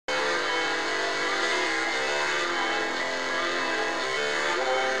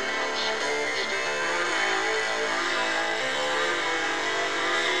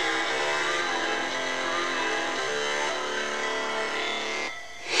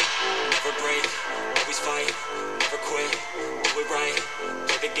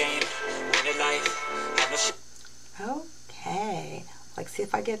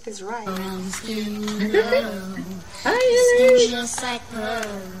if I get this right. Skin just like pearls,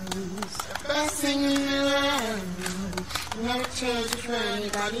 the best thing in the world. Never trade you for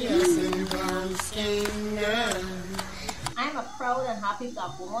anybody else in brown skin girl. I'm a proud and happy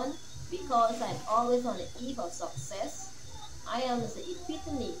black woman because I'm always on the eve of success. I am the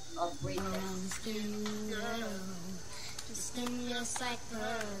epitome of greatness. Brown skin girl, your skin just like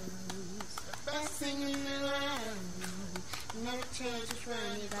pearls, the best thing in the world. Never trade you for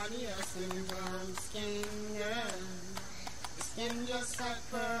anybody else in brown skin girl. Your skin just like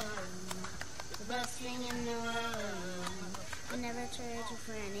pearls, the best thing in the world. I never trade you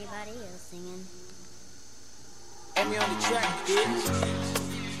for anybody else singing. And me on the track, bitch.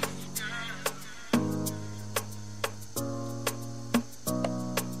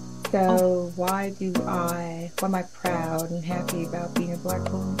 So why am I proud and happy about being a black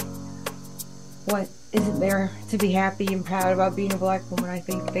woman? What isn't there to be happy and proud about being a black woman? I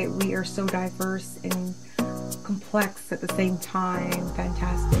think that we are so diverse and complex at the same time,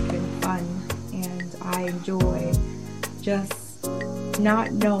 fantastic and fun, and I enjoy just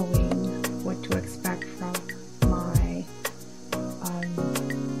not knowing what to expect from my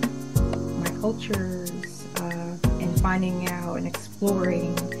cultures, and finding out and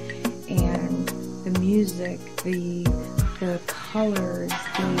exploring, and the music, the colors,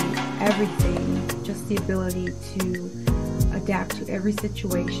 the everything, just the ability to adapt to every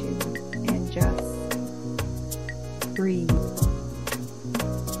situation and just breathe.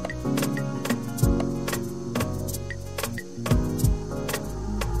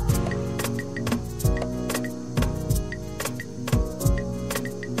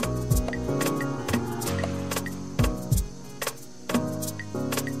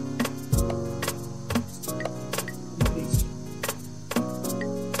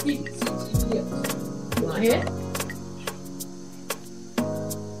 Here.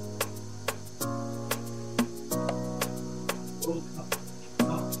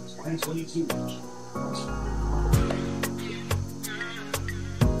 2022.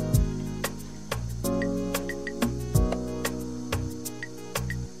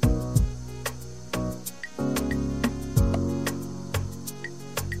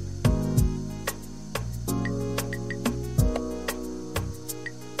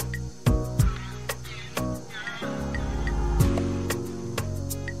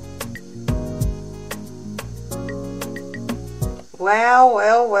 Wow,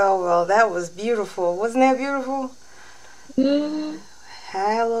 well, that was beautiful. Wasn't that beautiful?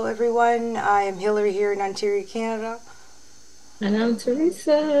 Hello, everyone. I am Hillary here in Ontario, Canada. And I'm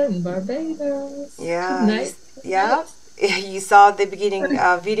Teresa in Barbados. Yeah. Nice. Yeah. You saw the beginning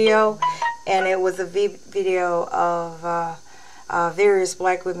video, and it was a video of various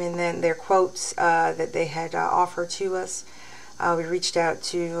black women and their quotes that they had offered to us. We reached out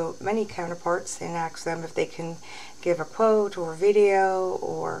to many counterparts and asked them if they can give a quote or a video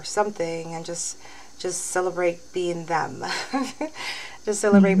or something, and just celebrate being them. Just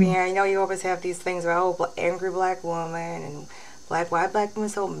celebrate being, you know, you always have these things about, oh, angry black woman, and why black women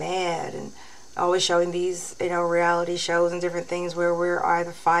so mad, and always showing these, you know, reality shows and different things where we're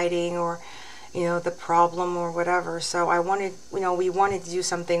either fighting or, you know, the problem or whatever. So I wanted, you know, we wanted to do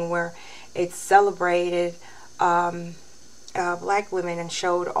something where it celebrated black women and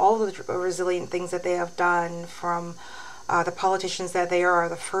showed all the resilient things that they have done, from the politicians that they are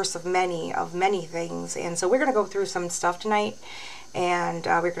the first of many things. And so we're going to go through some stuff tonight, and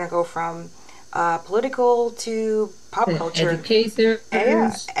we're going to go from political to pop culture. Educators,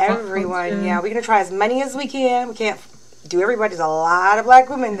 yeah, everyone. Yeah, we're going to try as many as we can. We can't do everybody. There's a lot of black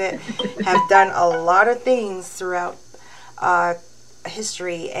women that have done a lot of things throughout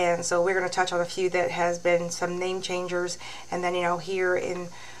history, and so we're going to touch on a few that has been some name changers, and then, you know, here in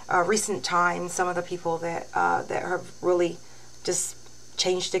recent times, some of the people that that have really just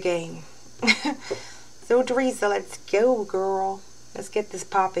changed the game. So Teresa, let's go, girl. Let's get this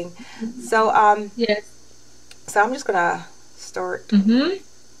popping. So yes. So I'm just gonna start.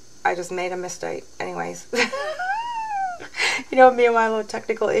 I just made a mistake. Anyways. You know, me and my little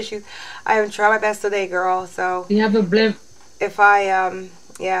technical issues. I haven't tried my best today, girl. So you have a blimp. If I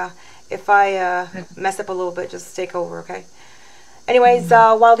mess up a little bit, just take over, okay? Anyways,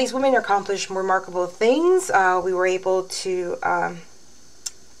 while these women accomplished remarkable things, we were able to,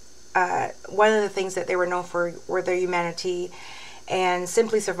 one of the things that they were known for were their humanity and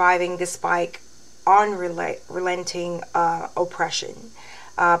simply surviving despite unrelenting oppression.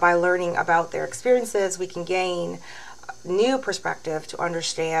 By learning about their experiences, we can gain new perspective to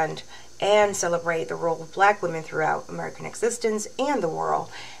understand and celebrate the role of black women throughout American existence and the world.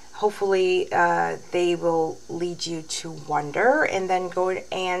 hopefully they will lead you to wonder, and then go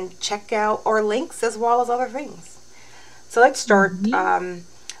and check out our links as well as other things. So let's start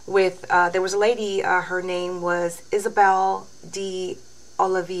with, there was a lady, her name was Isabel de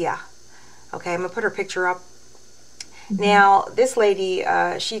Olivia. Okay, I'm going to put her picture up. Now, this lady,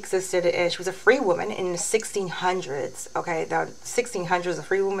 she existed, she was a free woman in the 1600s. Okay, the 1600s, a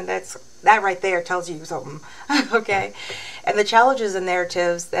free woman, that right there tells you something. Okay, and the challenges and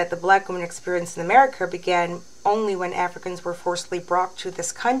narratives that the black woman experienced in America began only when Africans were forcibly brought to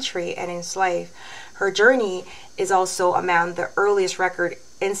this country and enslaved. Her journey is also among the earliest record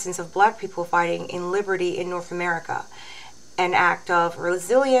instance of black people fighting in liberty in North America, an act of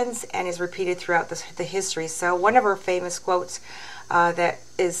resilience, and is repeated throughout the history. So one of her famous quotes that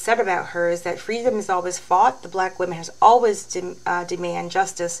is said about her is that freedom is always fought. The black woman has always demand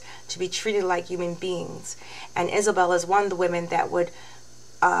justice, to be treated like human beings. And Isabel is one of the women that would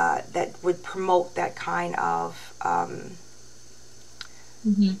promote that kind of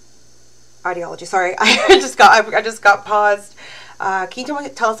ideology. Sorry, I just got paused. Can you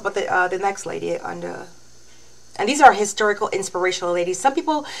tell us about the next lady on the? And these are historical, inspirational ladies. Some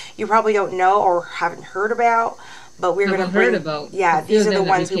people you probably don't know or haven't heard about, but we're going to bring. Yeah, these are the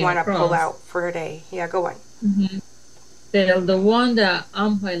ones we want to pull out for today. Yeah, go on. The one that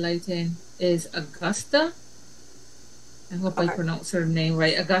I'm highlighting is Augusta. I hope I pronounced her name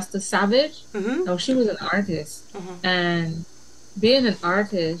right. Augusta Savage. Now, she was an artist, and being an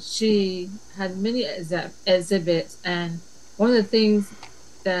artist, she had many exhibits, and one of the things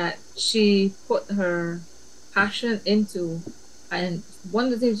that she put her passion into, and one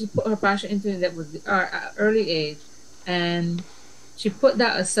of the things she put her passion into, that was the art at an early age, and she put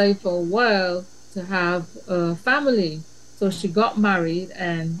that aside for a while to have a family. So she got married,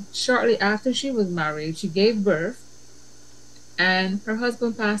 and shortly after she was married, she gave birth, and her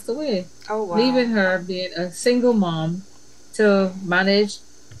husband passed away, leaving her being a single mom to manage,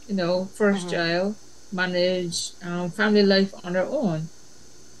 first child, manage family life on her own.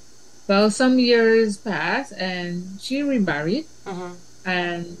 Well, some years passed, and she remarried,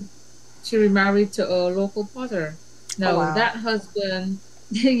 and she remarried to a local potter. Now, that husband,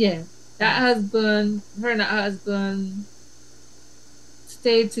 her and that husband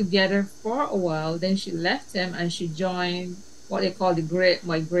stayed together for a while. Then she left him, and she joined what they call the Great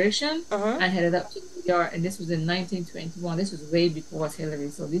Migration, and headed up to New York. And this was in 1921. This was way before Hillary.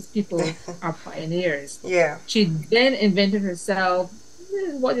 So these people are pioneers. Yeah. She then invented herself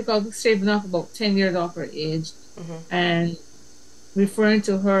what you call shaving off about 10 years off her age, and referring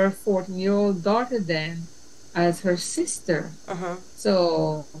to her 14-year-old daughter then as her sister.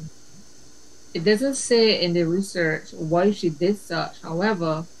 So it doesn't say in the research why she did such.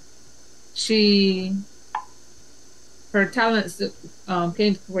 However, her talents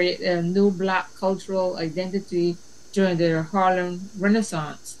came to create a new black cultural identity during the Harlem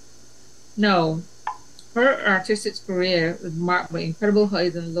Renaissance. Now, her artistic career was marked by incredible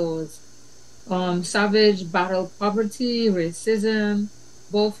highs and lows. Savage battled poverty, racism,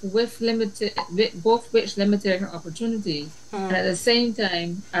 both which limited her opportunities. And at the same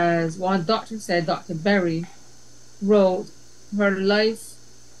time, as one doctor said, Dr. Berry wrote, her life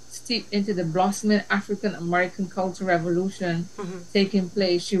steeped into the blossoming African American cultural revolution taking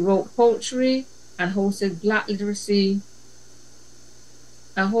place. She wrote poetry and hosted black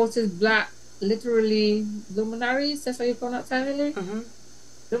literary luminaries. That's how you pronounce that, really?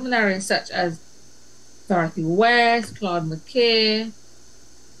 Luminaries such as Dorothy West, Claude McKay,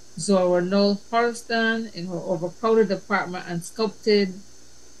 Zora Neale Hurston in her overcrowded apartment, and sculpted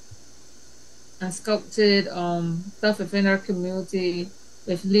stuff within her community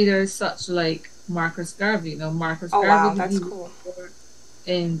with leaders such like Marcus Garvey. Marcus Garvey. Wow, that's cool.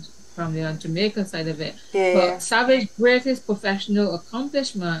 From the Jamaican side of it. But Savage's greatest professional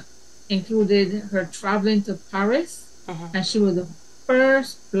accomplishment included her traveling to Paris, and she was the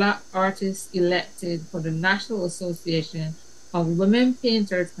first black artist elected for the National Association of Women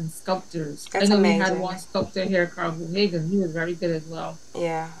Painters and Sculptors. That's amazing. We had one sculptor here, Carl Hagen. He was very good as well.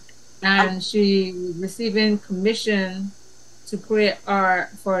 Yeah. And she was receiving commission to create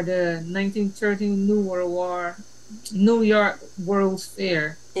art for the 1913 New York World's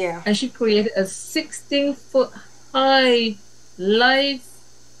Fair. Yeah. And she created a 16-foot high life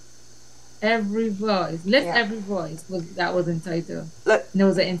every voice. Every voice was entitled. And there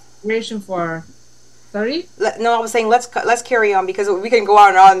was an inspiration for. Sorry? No, I was saying let's carry on, because we can go on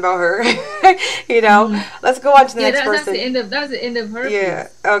and on about her. Let's go on to the next person. That's the end of her. Yeah.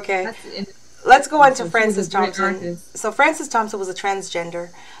 Piece. Okay. Let's go on to Frances Thompson. So Frances Thompson was a transgender,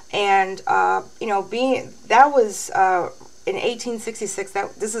 and in 1866,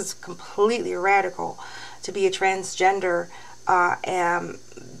 this is completely radical to be a transgender, and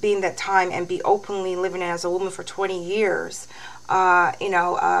being that time and be openly living as a woman for 20 years.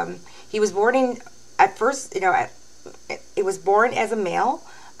 He was born at first, it was born as a male,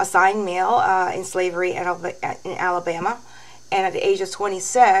 assigned male, in slavery in Alabama. And at the age of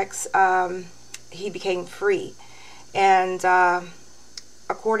 26, he became free. And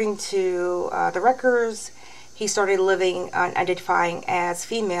according to the records, he started living and identifying as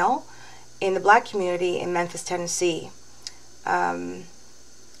female in the black community in Memphis, Tennessee. As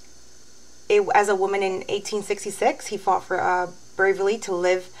a woman in 1866, he fought for bravely to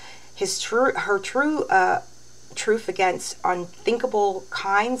live her true truth against unthinkable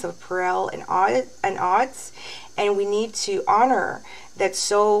kinds of peril and odds, and we need to honor that,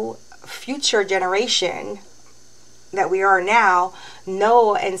 so future generation that we are now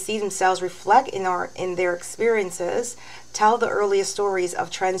know and see themselves reflect in their experiences, tell the earliest stories of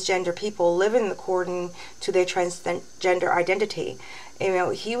transgender people living according to their transgender identity.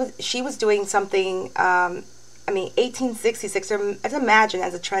 She was doing something. 1866. Let's imagine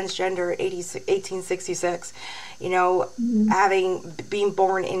as a transgender, 1866. Being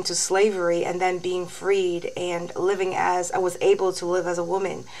born into slavery and then being freed and living as I was able to live as a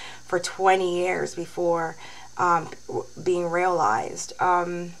woman for 20 years before being realized.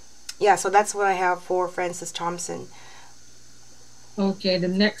 So that's what I have for Francis Thompson. Okay, the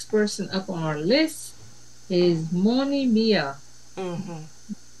next person up on our list is Moni Mia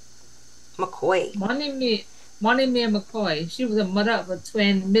McCoy. Moni Mia McCoy. She was the mother of a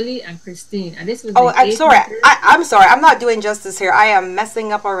twin, Millie and Christine. And this was I'm sorry. I'm sorry. I'm not doing justice here. I am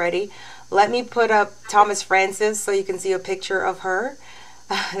messing up already. Let me put up Thomas Francis so you can see a picture of her.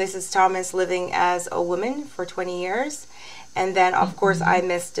 This is Thomas living as a woman for 20 years. And then, of course, I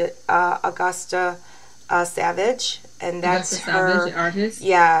missed it. Augusta Savage. And that's her. Savage, the artist.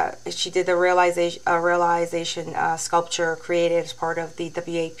 Yeah, she did the realization sculpture created as part of the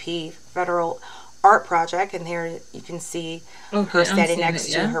WAP Federal Art Project, and here you can see her standing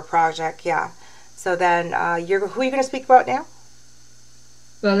next to her project. Yeah. So then, who are you going to speak about now?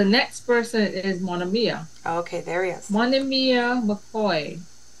 Well, the next person is Mona Mia. Okay, there he is. Mona Mia McCoy.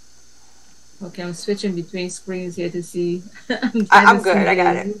 Okay, I'm switching between screens here to see. I'm good. I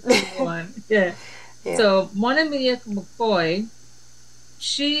got it. Yeah. So Mona Mia McCoy,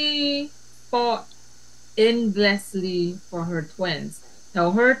 she fought endlessly for her twins.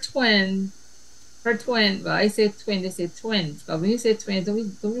 Now her twin, well, I say twin, they say twins. But when you say twins,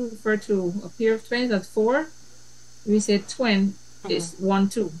 don't we refer to a pair of twins as four? When we say twin, it's 1,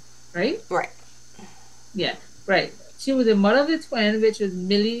 2, right? Right. Yeah, right. She was the mother of the twin, which was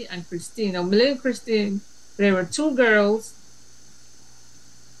Millie and Christine. Now, Millie and Christine, there were two girls.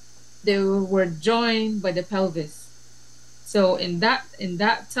 They were joined by the pelvis. So in that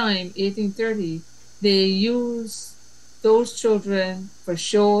time, 1830, they used those children for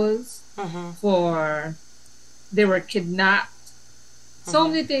shows. They were kidnapped. So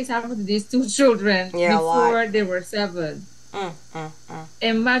many things happened to these two children before they were 7.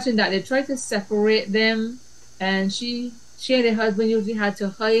 Imagine that. They tried to separate them, and she and her husband usually had to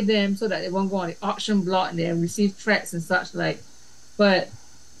hide them so that they won't go on the auction block and they receive threats and such like. But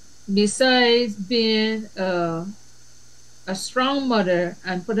besides being a strong mother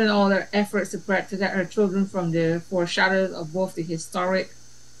and putting all her efforts to protect her children from the foreshadows of both the historic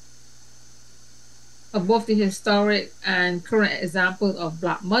and current examples of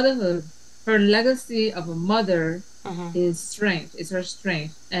Black motherhood, her legacy of a mother is strength. It's her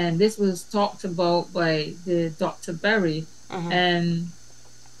strength, and this was talked about by the Dr. Berry. And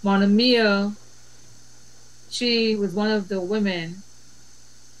Mona Mia, she was one of the women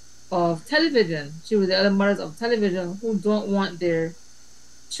of television. She was the other mothers of television who don't want their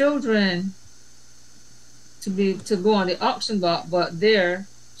children to go on the auction block, but there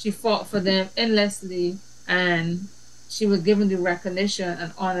she fought for them endlessly, and she was given the recognition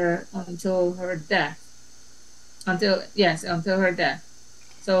and honor until her death. Until her death.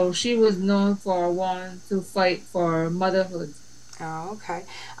 So she was known for one to fight for motherhood. Oh, okay.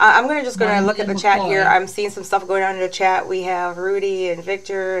 I'm going to look at the chat here. I'm seeing some stuff going on in the chat. We have Rudy and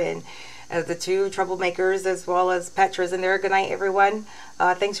Victor and the two troublemakers, as well as Petra's in there. Good night, everyone.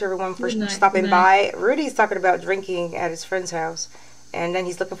 Thanks for everyone for stopping by. Rudy's talking about drinking at his friend's house, and then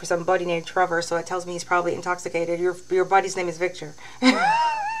he's looking for some buddy named Trevor, so it tells me he's probably intoxicated. Your buddy's name is Victor.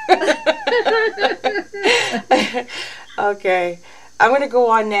 Okay. I'm going to go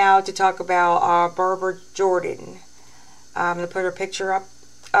on now to talk about Barbara Jordan. I'm going to put her picture up.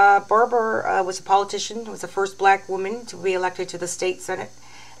 Barbara was a politician, was the first Black woman to be elected to the state Senate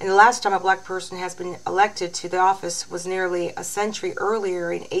And the last time a black person has been elected to the office was nearly a century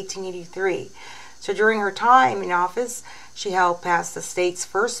earlier in 1883. So during her time in office, she helped pass the state's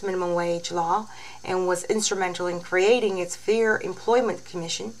first minimum wage law and was instrumental in creating its Fair Employment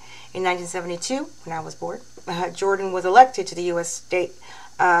Commission. In 1972, when I was born, Jordan was elected to the U.S. State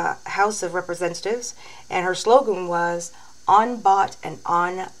House of Representatives, and her slogan was "Unbought and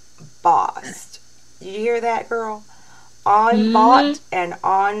Unbossed." Did you hear that, girl? Unbought and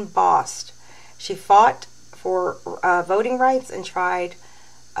unbossed. She fought for voting rights and tried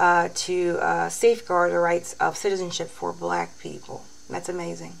to safeguard the rights of citizenship for black people. That's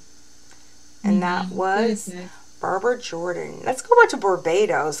amazing. And that was Barbara Jordan. Let's go back to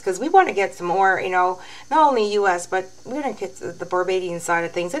Barbados, because we want to get some more, not only U.S., but we're going to get the Barbadian side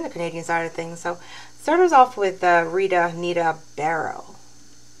of things and the Canadian side of things. So start us off with Rita Nita Barrow.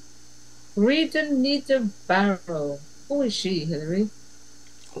 Rita Nita Barrow. Who is she, Hillary?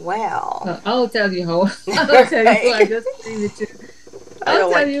 Well, I'll tell you how. I'll tell you who I just seen it to. I'll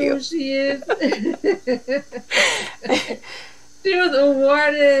tell you who she is. She was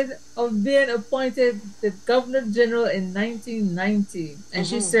awarded of being appointed the Governor General in 1990, and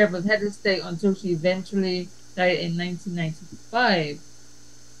she served as head of state until she eventually died in 1995.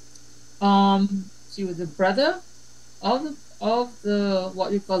 She was a brother of the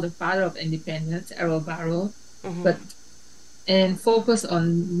what we call the father of independence, Errol Barrow, but and focus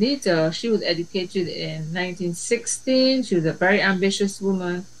on Nita. She was educated in 1916. She was a very ambitious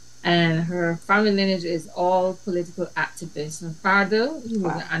woman, and her family lineage is all political activists. Her father, he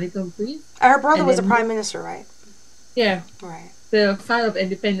was an Anglican priest. Her brother was a prime minister, right? Yeah. Right. The father of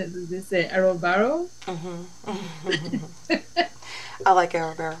independence is this Errol Barrow. I like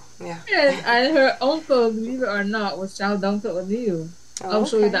Errol Barrow, yeah. And her uncle, believe it or not, was Charles Duncan O'Neill. I'll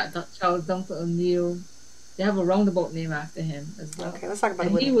show you that Charles Duncan O'Neill. They have a roundabout name after him as well. Okay, let's talk about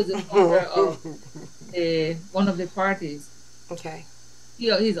and he was a member of one of the parties. Okay.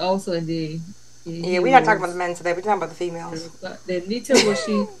 He's also in the... Yeah, we're not talking about the men today. We're talking about the females. The Nita was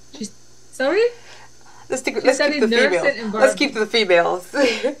she sorry? Let's keep the females. Let's keep the females.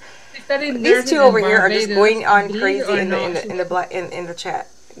 These two over here are just going on crazy in the chat.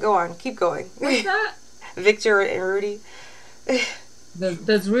 Go on, keep going. What's that? Victor and Rudy.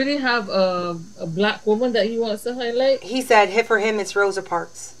 Does Rudy have a black woman that he wants to highlight? He said, for him, it's Rosa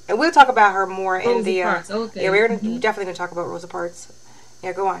Parks, and we'll talk about her more in the. Okay. Yeah, we're definitely gonna talk about Rosa Parks.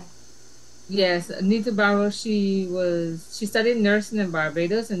 Yeah, go on. Yes, Anita Barrow. She studied nursing in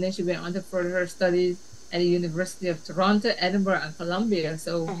Barbados, and then she went on to further her studies at the University of Toronto, Edinburgh, and Columbia.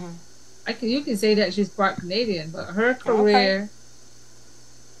 So, you can say that she's part Canadian, but her career,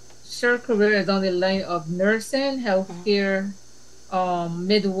 is on the line of nursing, healthcare,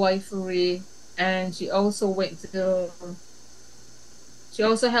 midwifery, and she also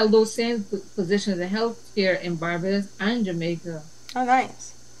held those same positions in healthcare in Barbados and Jamaica. Oh,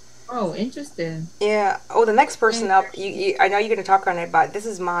 nice. Oh, interesting. Yeah. Oh, the next person up, I know you're going to talk on it, but this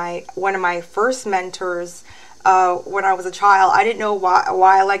is one of my first mentors when I was a child. I didn't know why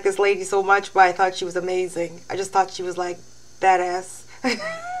I liked this lady so much, but I thought she was amazing. I just thought she was like badass.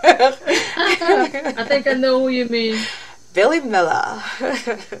 I think I know who you mean. Billy Miller.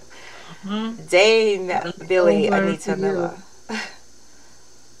 Dame Billy Anita Miller.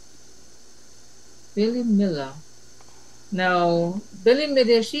 Billy Miller. Now, Billy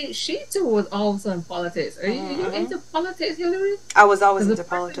Miller, she too was also in politics. Are you into politics, Hillary? I was always into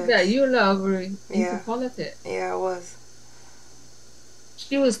politics. Yeah, you love her into politics. Yeah, I was.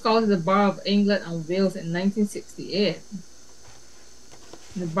 She was called to the Bar of England and Wales in 1968.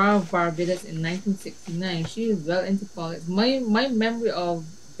 The Bar of Barbados in 1969. She is well into politics. My memory of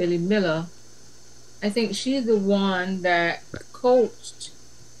Billy Miller, I think she's the one that coached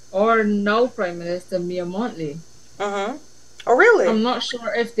our now Prime Minister Mia Mottley. Oh, really? I'm not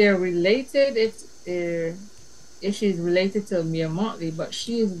sure if they're related, if she's related to Mia Mottley, but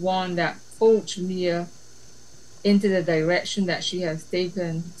she is one that coached Mia into the direction that she has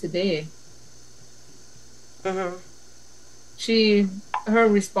taken today. Her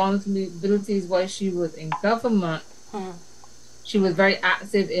responsibilities while she was in government, she was very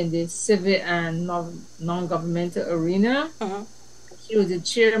active in the civic and non-governmental arena. She was the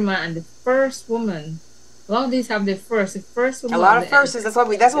chairman and the first woman. A lot of these have the first woman. A lot of firsts. That's why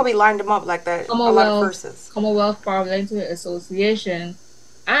we lined them up like that. A lot of firsts. Commonwealth Parliamentary Association,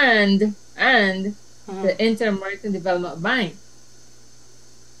 and the Inter-American Development Bank.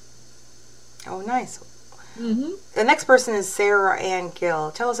 Oh, nice. The next person is Sarah Ann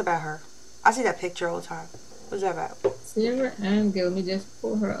Gill. Tell us about her. I see that picture all the time. What's that about? Sarah Ann Gill. Let me just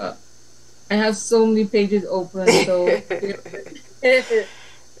pull her up. I have so many pages open, so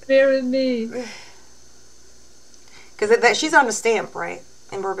Marry me. Because that she's on the stamp, right,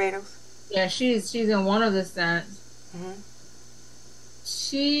 in Barbados. Yeah, she's in one of the stamps. Mm-hmm.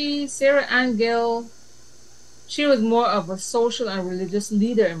 Sarah Ann Gill, she was more of a social and religious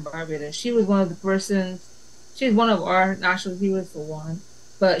leader in Barbados. She was one of the persons. She's one of our national heroes for one,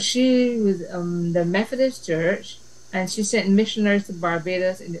 but she was the Methodist Church, and she sent missionaries to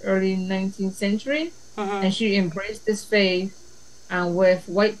Barbados in the early 19th century, and she embraced this faith, and with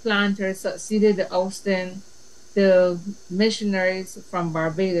white planters succeeded the ousting the missionaries from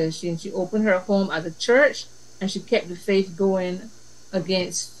Barbados. She opened her home as a church, and she kept the faith going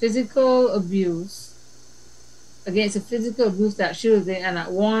against the physical abuse that she was in, and at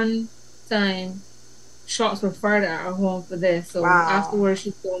one time shots were fired at her home for this. So afterwards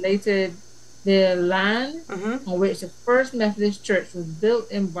she donated the land on which the first Methodist church was built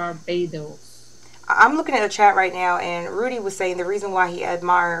in Barbados. I'm looking at the chat right now, and Rudy was saying the reason why he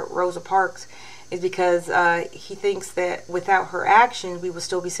admired Rosa Parks is because he thinks that without her actions we would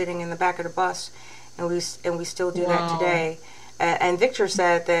still be sitting in the back of the bus, and we still do that today. And Victor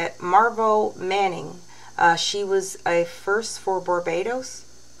said that Marvo Manning, she was a first for Barbados.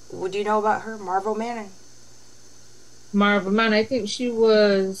 Would you know about her, Marvo Manning? Marvo Manning, I think she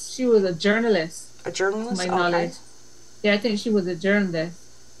was a journalist. A journalist? To my knowledge. Yeah, I think she was a journalist.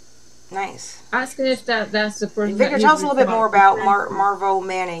 Nice. Asking if that's the person. Victor, tell us a little bit more about Marvo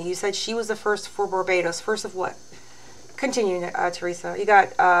Manning. You said she was the first for Barbados. First of what? Continue, Teresa. You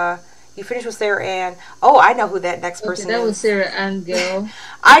got. You finished with Sarah Ann. Oh, I know who that next person is. That was Sarah Ann Gill.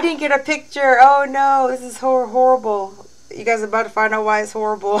 I didn't get a picture. Oh no, this is horrible. You guys are about to find out why it's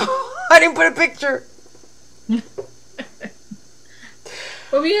horrible. I didn't put a picture.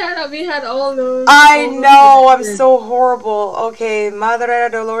 But we had all those. I know, I'm so horrible. Okay, Madre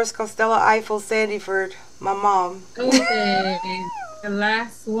Dolores Costello Eiffel Sandyford, my mom. Okay, the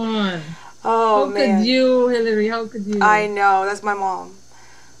last one. Oh, man. How could you, Hillary? How could you? I know, that's my mom.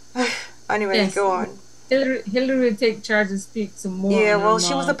 Anyway, yes. Go on. Hillary would take charge and speak some more. Yeah, well,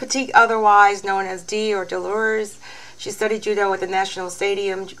 she was a petite, otherwise known as D or Dolores. She studied judo at the National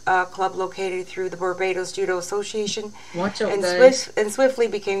Stadium Club located through the Barbados Judo Association. Watch out, and swiftly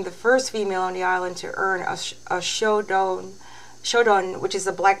became the first female on the island to earn a Shodan, which is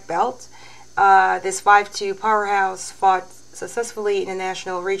a black belt. This 5'2" powerhouse fought successfully in the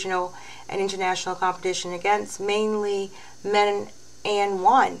national, regional, and international competition against mainly men and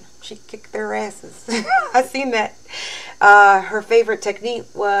won. She kicked their asses. I've seen that. Her favorite technique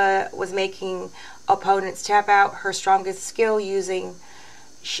was making opponents tap out. Her strongest skill using,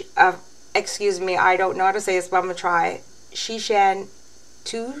 excuse me, I don't know how to say this, but I'm going to try. Shishan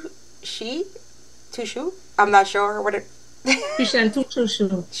Tushu? I'm not sure what it Shishan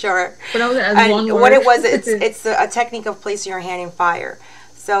Tushu. Sure. And what it was, it's a technique of placing your hand in fire.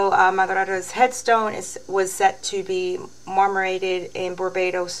 So Madarata's headstone was set to be marmorated in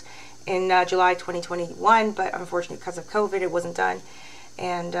Barbados in July 2021, but unfortunately because of COVID it wasn't done.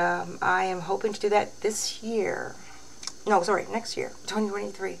 And I am hoping to do that this year. No, sorry, next year,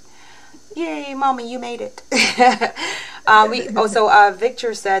 2023. Yay, Mommy, you made it.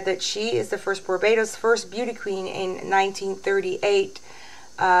 Victor said that she is the Barbados' first beauty queen in 1938.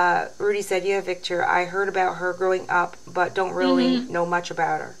 Rudy said, yeah, Victor, I heard about her growing up, but don't really know much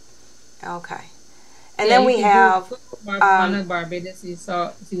about her. Okay. And then we have Barbados.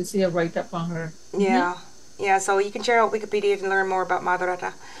 You see a write-up on her. Yeah. Yeah, so you can check out Wikipedia to learn more about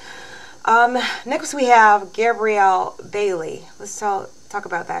Madarata. Next we have Gabrielle Bailey. Let's talk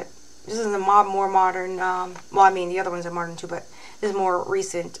about that. This is a more modern, well, I mean, the other ones are modern too, but this is more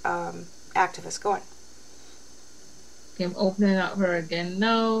recent activist. Go on. Okay, I'm opening up her again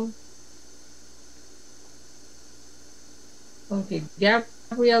now. Okay,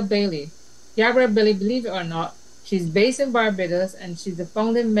 Gabrielle Bailey. Gabrielle Bailey, believe it or not, she's based in Barbados, and she's a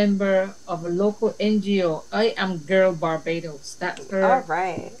founding member of a local NGO, I Am Girl Barbados. That's her all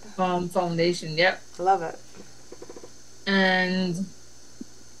right. Foundation. Yep. Love it. And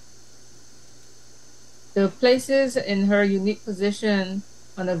the places in her unique position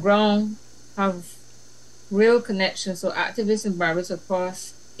on the ground have real connections. So activists in Barbados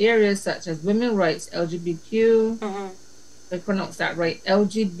across areas such as women's rights, LGBTQ, I pronounce that right,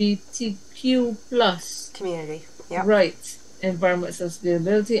 LGBTQ plus community, yep. Rights, environmental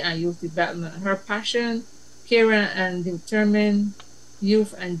sustainability, and youth development. Her passion, caring and determined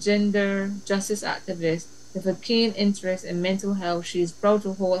youth and gender justice activist with a keen interest in mental health. She is proud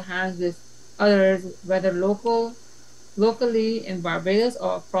to hold hands with others, whether locally in Barbados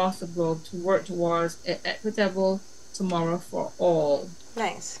or across the globe, to work towards an equitable tomorrow for all.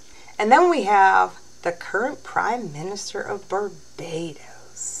 Nice. And then we have the current Prime Minister of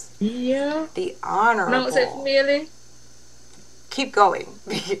Barbados. Yeah. The Pronounce it Honorable. merely. Keep going.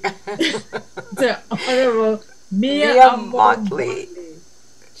 The Honorable Mia Mia Amor Motley. Motley.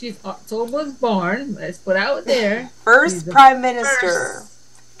 She's October's born. Let's put out there. She's First the Prime Minister.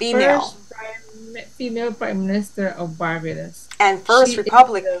 Female. first female Prime Minister of Barbados. And First She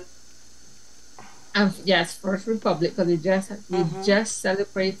Republic. is yes, First Republic, because we just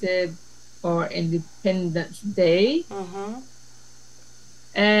celebrated our Independence Day,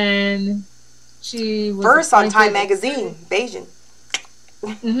 and she was First on Time appointed- Magazine, Beijing.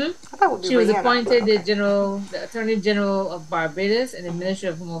 I thought it would be She was Rihanna, appointed but okay. the Attorney General of Barbados in the Ministry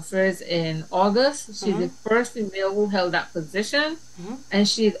of Home Affairs in August. She's the first female who held that position, and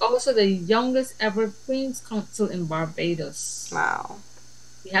she's also the youngest ever Queen's Counsel in Barbados. Wow.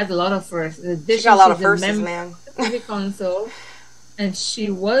 She has a lot of firsts. In addition, She got a lot of she's a firsts, member man. of the Privy Council, and she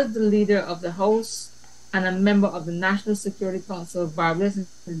was the leader of the House and a member of the National Security Council of Barbados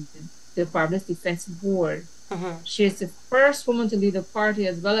and the Barbados Defense Board. She is the first woman to lead a party,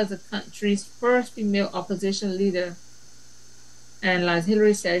 as well as the country's first female opposition leader. And as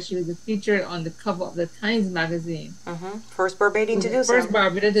Hillary said, she was featured on the cover of the Times magazine. First Barbadian to do so. First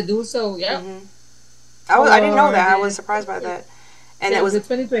Barbadian to do so, yeah. I didn't know that. I was surprised by that. And it was the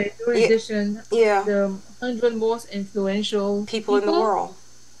 2022 edition. Yeah. The 100 most influential people in the world.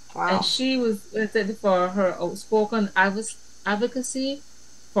 Wow. And she was cited for her outspoken advocacy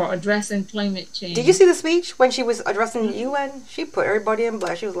for addressing climate change. Did you see the speech when she was addressing the UN? She put everybody in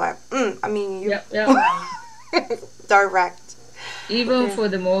blush. She was like, I mean, you. Yep. Direct. Even for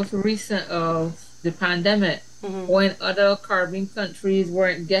the most recent of the pandemic, when other Caribbean countries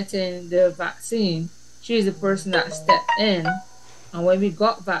weren't getting the vaccine, she's the person that stepped in. And when we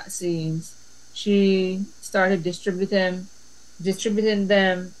got vaccines, she started distributing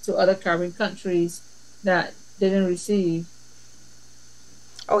them to other Caribbean countries that didn't receive.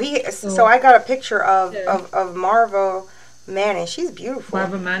 Oh, so I got a picture of Marva Manning. She's beautiful.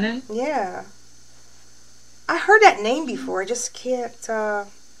 Marva Manning? Yeah. I heard that name before. I just can't.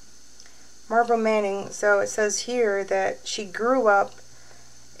 Marva Manning. So it says here that she grew up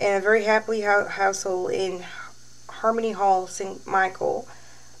in a very happy household in Harmony Hall, St. Michael,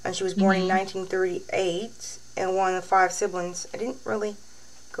 and she was born in 1938, and one of 5 siblings. I didn't really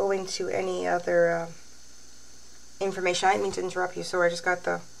go into any other information. I didn't mean to interrupt you, so I just got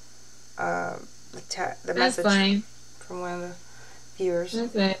the message from one of the viewers.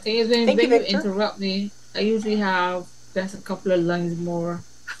 That's fine. Thank you, Victor. Interrupt me. I usually have just a couple of lines more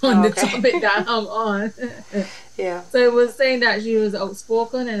on the topic that I'm on. Yeah. So it was saying that she was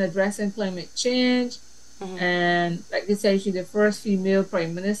outspoken and addressing climate change. And like they said, she's the first female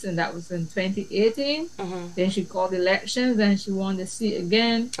prime minister, and that was in 2018. Then she called elections, and she won the seat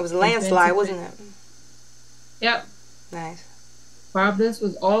again. It was a landslide, wasn't it? Yep. Nice. Barbados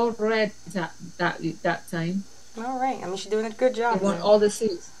was all red that time. All right. I mean, she's doing a good job. They won all the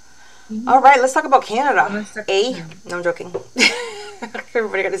seats. All right, let's talk about Canada. No, I'm joking.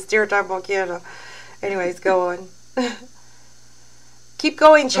 Everybody got a stereotype about Canada. Anyways, go on. Keep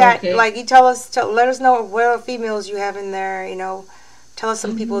going, chat. Okay. Like, you let us know what females you have in there, you know. Tell us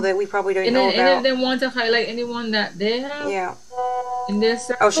some people that we probably don't know about. Any of them want to highlight anyone that they have? Yeah. In their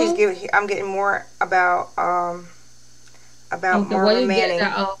circle? Oh, I'm getting more about Marva Manning.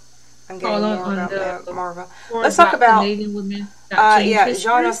 I'm getting more about Marva. Let's talk about Canadian women.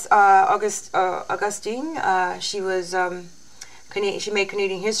 Jean Augustine. She was she made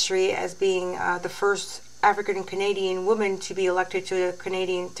Canadian history as being the first African Canadian woman to be elected to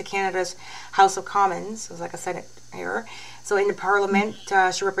Canada's House of Commons. It was like a Senate here. So in the Parliament,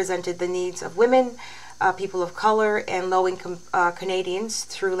 she represented the needs of women, people of color, and low-income Canadians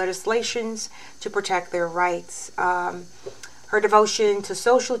through legislations to protect their rights. Her devotion to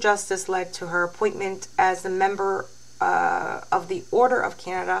social justice led to her appointment as a member of the Order of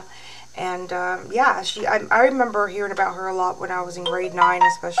Canada. And I remember hearing about her a lot when I was in grade 9,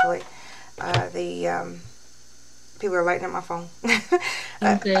 especially. People are lighting up my phone.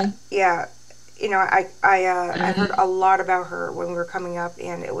 Okay. Yeah, you know, I heard a lot about her when we were coming up,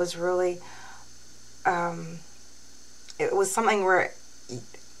 and it was really, it was something where,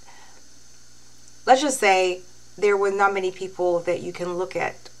 let's just say, there were not many people that you can look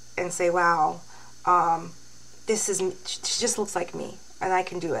at and say, wow, she just looks like me, and I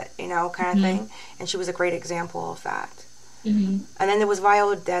can do it, you know, kind of thing. And she was a great example of that. And then there was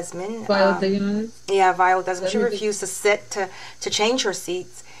Viola Desmond. Viola Desmond. Yeah, Viola Desmond. She refused to change her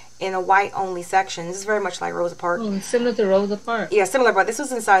seats in a white-only section. This is very much like Rosa Parks. Oh, similar to Rosa Parks. Yeah, similar, but this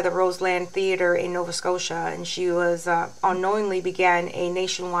was inside the Roseland Theatre in Nova Scotia, and she was unknowingly began a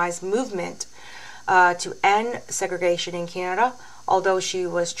nationwide movement to end segregation in Canada, although she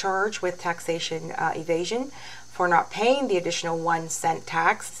was charged with taxation evasion for not paying the additional 1 cent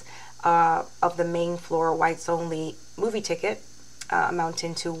tax of the main floor whites only movie ticket,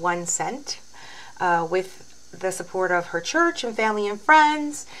 amounting to 1 cent. With the support of her church and family and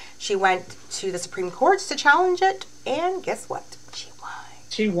friends, she went to the Supreme Courts to challenge it, and guess what?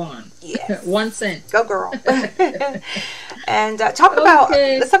 She won. Yes. 1 cent. Go girl. And let's talk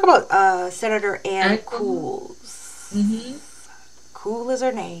about Senator Ann Cools. Mm-hmm. Cool is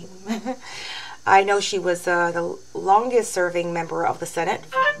her name. I know she was the longest serving member of the Senate,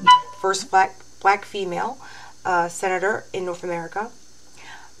 first black female senator in North America.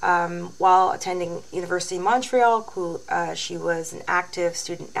 While attending University of Montreal, she was an active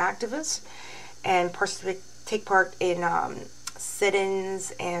student activist and take part in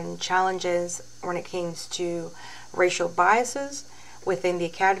sit-ins and challenges when it came to racial biases within the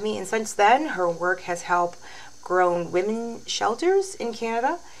academy. And since then, her work has helped grow women's shelters in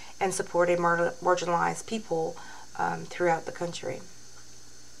Canada and supported marginalized people throughout the country.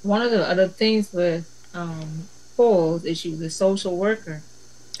 One of the other things with Coles is she was a social worker,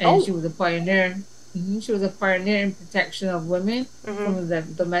 and she was a pioneer. She was a pioneer in protection of women from the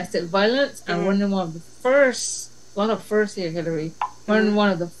domestic violence, and one of the first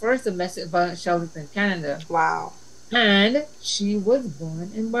domestic violence shelters in Canada. Wow. And she was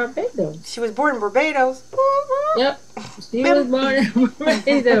born in Barbados. She was born in Barbados? Yep. She was born in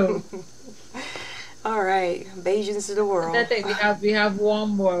Barbados. All right. Bajans of the world. I think we have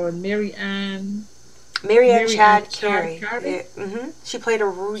one more with Mary Ann Chad Carey. Yeah. She played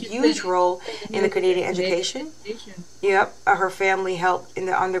a huge role in the Canadian education. Yep. Her family helped in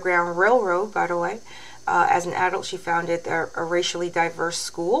the Underground Railroad, by the way. As an adult, she founded a racially diverse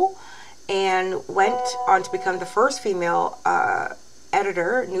school and went on to become the first female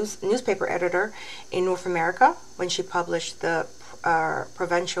newspaper editor in North America when she published the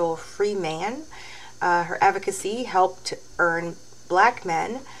Provincial Free Man. Her advocacy helped earn black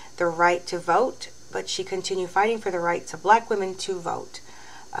men the right to vote, but she continued fighting for the rights of black women to vote.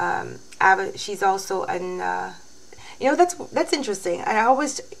 She's also that's interesting.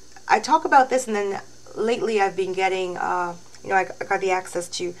 I talk about this, and then lately I've been getting, I got the access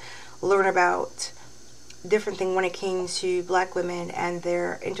to learn about different things when it came to black women and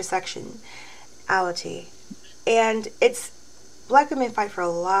their intersectionality. And black women fight for a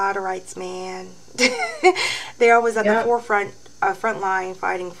lot of rights, man. They're always at the front line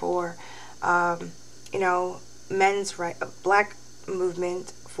fighting for, men's right, black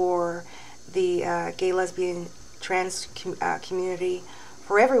movement, for the gay, lesbian, trans community,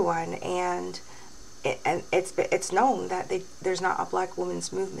 for everyone. And it's known that there's not a black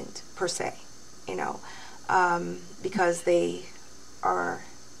women's movement per se, because they are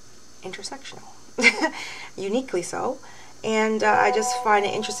intersectional, uniquely so. And I just find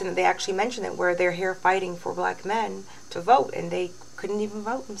it interesting that they actually mention it, where they're here fighting for black men to vote, and they couldn't even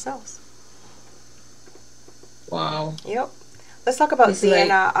vote themselves. Wow. Yep. Let's talk about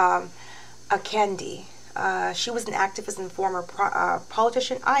Ziana Kendi. She was an activist and former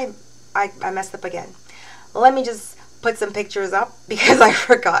politician. I messed up again. Let me just put some pictures up because I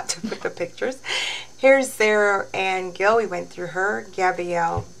forgot to put the pictures. Here's Sarah Ann Gill. We went through her.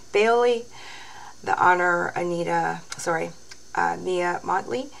 Gabrielle Bailey, the honor Mia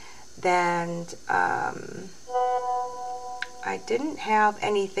Motley. Then I didn't have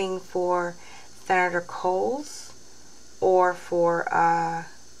anything for Senator Coles or for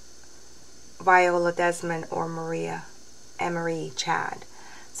Viola Desmond or Marie Chad.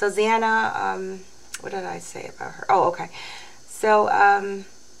 So Ziana, what did I say about her? Oh, okay. So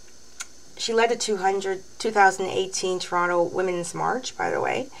she led the 2018 Toronto Women's March, by the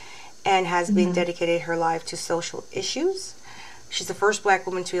way, and has been dedicated her life to social issues. She's the first black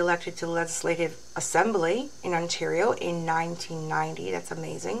woman to be elected to the Legislative Assembly in Ontario in 1990. That's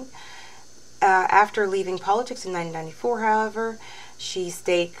amazing. After leaving politics in 1994, however, she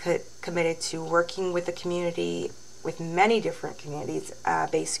stayed committed to working with the community, with many different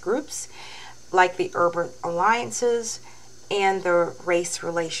communities-based groups, like the Urban Alliances and the Race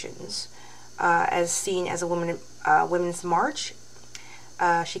Relations. As seen as a Women's March,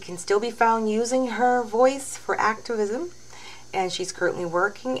 she can still be found using her voice for activism, and she's currently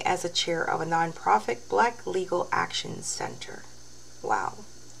working as a chair of a nonprofit Black Legal Action Center. Wow.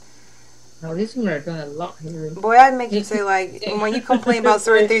 No, these women are doing a lot here. Boy, I make you say, like, when you complain about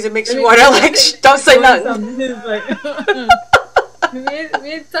certain things, it makes you want to, like, don't say nothing.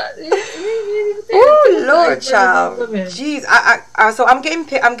 Oh, Lord, child. Jeez. So I'm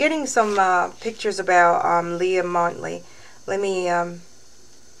getting some pictures about Leah Montley. Let me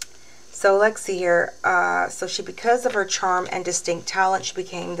So let's see here. So because of her charm and distinct talent, she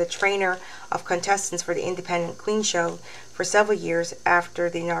became the trainer of contestants for the Independent Queen Show for several years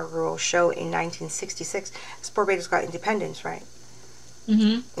after the inaugural show in 1966. Barbados got independence, right?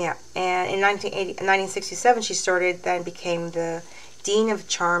 Yeah. And in 1967, she then became the Dean of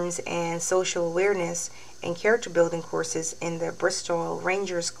Charms and Social Awareness and Character Building courses in the Bristol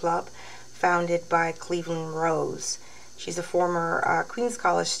Rangers Club, founded by Cleveland Rose. She's a former Queen's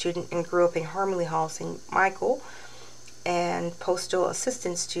College student and grew up in Harmony Hall, St. Michael, and postal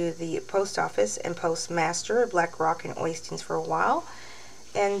assistants to the post office and postmaster, Black Rock and Oistins for a while.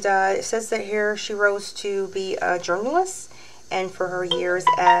 And it says that here she rose to be a journalist, and for her years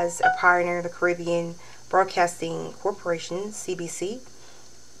as a pioneer of the Caribbean Broadcasting Corporation, CBC,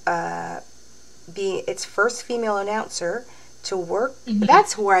 being its first female announcer to work.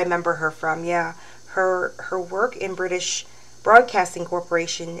 That's where I remember her from, yeah. Her work in British Broadcasting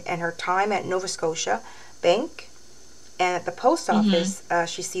Corporation and her time at Nova Scotia Bank and at the post office,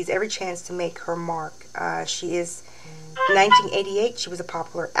 she sees every chance to make her mark. In 1988, she was a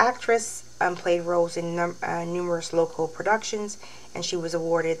popular actress, played roles in numerous local productions, and she was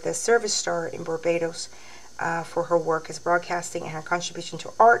awarded the Service Star in Barbados for her work as broadcasting and her contribution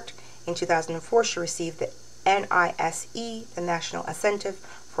to art. In 2004, she received the NISE, the National Incentive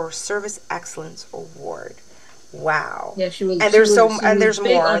for Service Excellence Award. Wow. Yeah, she was. And there's there's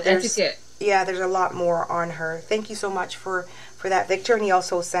more. There's a lot more on her. Thank you so much for that, Victor. And he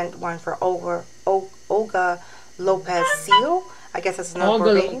also sent one for Olga Lopez Seal. I guess that's another Olga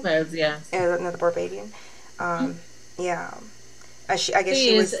Barbadian. Lopez, yeah. Another Barbadian. Yeah. She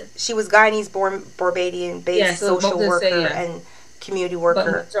was Guyanese born Barbadian based social worker and community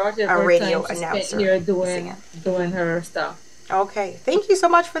worker, a radio announcer. Here doing her stuff. Okay, thank you so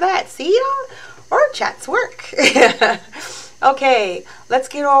much for that. See, our chats work. Okay, let's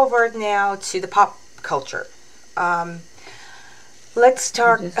get over now to the pop culture. Let's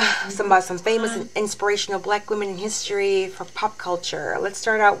talk about some famous and inspirational Black women in history for pop culture. Let's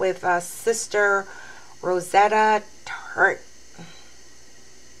start out with Sister Rosetta Hart.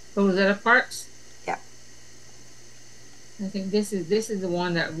 Rosetta Parks. Yeah. I think this is the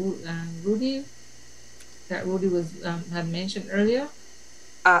one that Rudy was had mentioned earlier.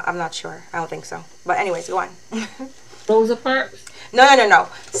 I'm not sure. I don't think so. But anyways, go on. Rosa Parks? No.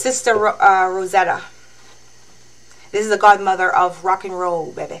 Sister Rosetta. This is the godmother of rock and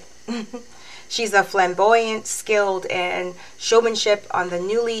roll, baby. She's a flamboyant, skilled, and showmanship on the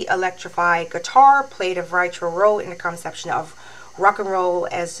newly electrified guitar, played a vital role in the conception of rock and roll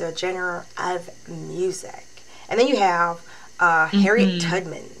as a genre of music. And then you have Harriet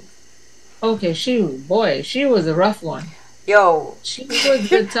Tubman. Okay, she was a rough one. Yo. She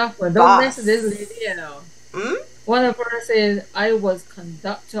was a tough one. Don't mess with this lady, you know. One of her says, I was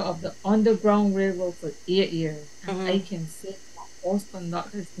conductor of the Underground Railroad for 8 years. And I can say most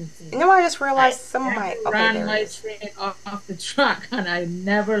conductors can say. You know, I just realized some of my... I ran my train off the track and I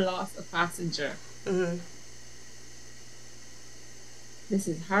never lost a passenger. This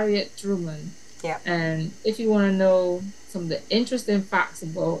is Harriet Tubman. Yeah. And if you want to know some of the interesting facts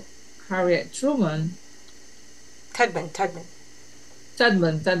about Harriet Tubman. Tubman.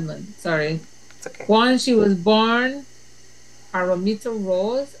 Sorry. It's okay. One, she was born Aramita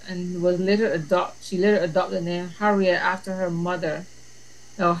Rose and was she later adopted the name Harriet after her mother.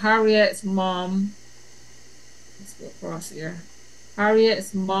 Now Harriet's mom, let's go across here.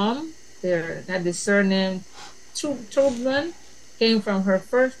 Harriet's mom, they had the surname Tubman, came from her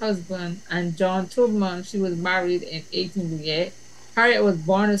first husband, and John Tubman. She was married in 1888. Harriet was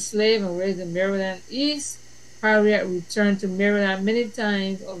born a slave and raised in Maryland East. Harriet returned to Maryland many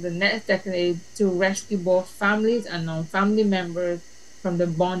times over the next decade to rescue both families and non-family members from the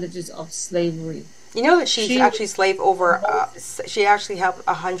bondages of slavery. You know that she actually slaved over, she actually helped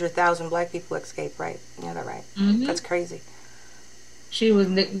 100,000 Black people escape, right? You know that, right? That's crazy. She was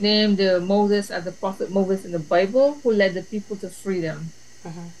nicknamed Moses as the prophet Moses in the Bible, who led the people to freedom.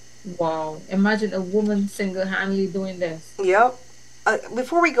 Wow. Imagine a woman single-handedly doing this. Yep.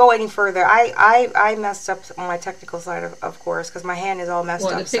 Before we go any further, I messed up on my technical side, of course, because my hand is all messed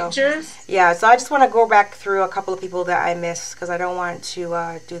up. The pictures? Yeah, so I just want to go back through a couple of people that I missed, because I don't want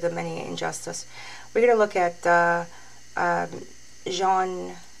to do them any injustice. We're going to look at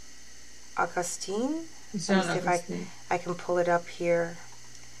Jean Augustine. Let me see if I can pull it up here.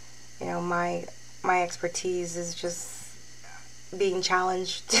 You know, my expertise is just being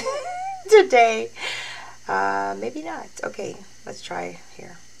challenged today. Maybe not. Okay, let's try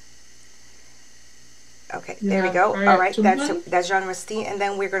here. Okay, there we go. All right, that's Jean Augustine, and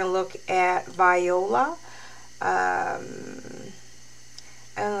then we're going to look at Viola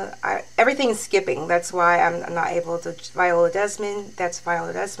Everything's skipping. That's why I'm not able to. Viola Desmond. That's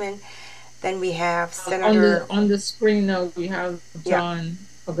Viola Desmond. Then we have Senator. On the screen now we have Yeah. John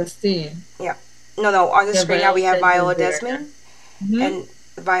Augustine. Yeah. No. On the Yeah, screen now we have Viola there. Desmond. Mhm. And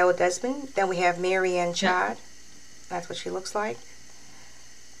Viola Desmond. Then we have Marianne Chad. That's what she looks like.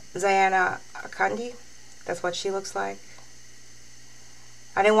 Zayana Akandi. That's what she looks like.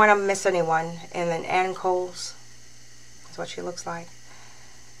 I didn't want to miss anyone. And then Ann Coles. That's what she looks like.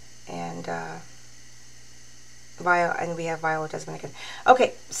 And we have Viola Desmond again.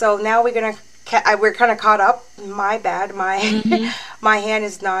 Okay, so now we're kind of caught up. My bad. My hand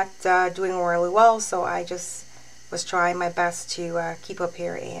is not doing really well, so I just was trying my best to keep up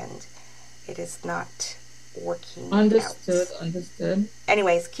here, and it is not working. Understood.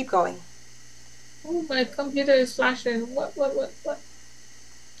 Anyways, keep going. Oh, my computer is flashing. What?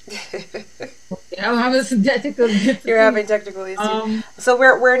 I'm having some technical difficulties. You're having technical issues. So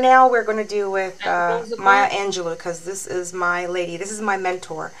we're going to do with Maya Angelou, because this is my lady. This is my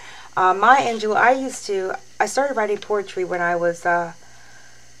mentor. Maya Angelou. I started writing poetry when I was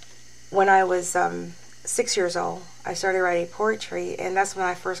 6 years old. I started writing poetry, and that's when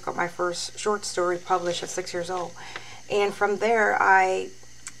I first got my first short story published at 6 years old. And from there,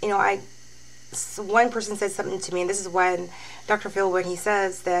 one person said something to me, and this is when Dr. Phil, when he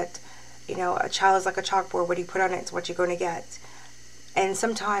says that, a child is like a chalkboard. What you put on it is what you're going to get. And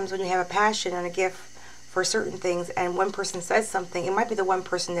sometimes when you have a passion and a gift for certain things, and one person says something, it might be the one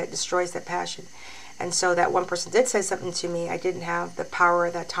person that destroys that passion. And so that one person did say something to me. I didn't have the power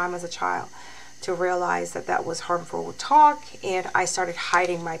at that time as a child to realize that that was harmful talk, and I started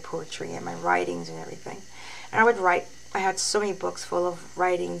hiding my poetry and my writings and everything. And I would write. I had so many books full of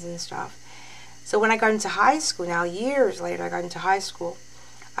writings and stuff. So when I got into high school, now years later, I got into high school,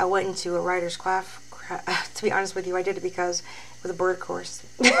 I went into a writer's class. To be honest with you, I did it because it was a bird course.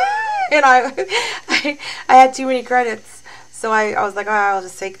 And I had too many credits. So I was like, I'll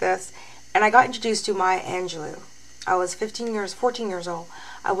just take this. And I got introduced to Maya Angelou. I was 14 years old.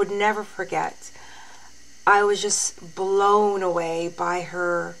 I would never forget. I was just blown away by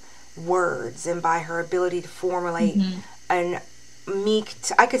her words and by her ability to formulate and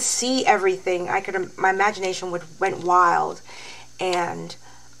I could see everything. My imagination went wild, and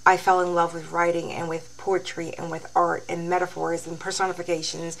I fell in love with writing and with poetry and with art and metaphors and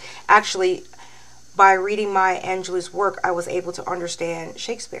personifications. Actually, by reading Maya Angelou's work, I was able to understand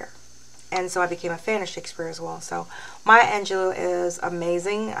Shakespeare, and so I became a fan of Shakespeare as well. So Maya Angelou is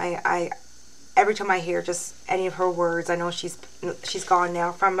amazing. I every time I hear just any of her words, I know she's gone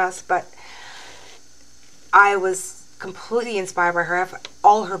now from us, but I was completely inspired by her. I have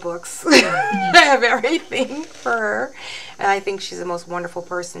all her books. I have everything for her, and I think she's the most wonderful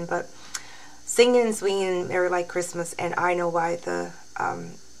person. But singing and swinging Merry Like Christmas, and I Know Why the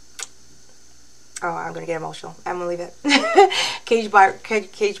I'm gonna get emotional. I'm gonna leave it. Cage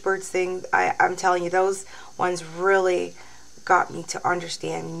Bird Sing. I'm telling you, those ones really got me to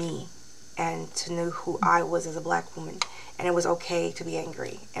understand me and to know who I was as a black woman. And it was okay to be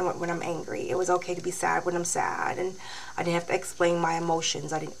angry. And when I'm angry, it was okay to be sad when I'm sad. And I didn't have to explain my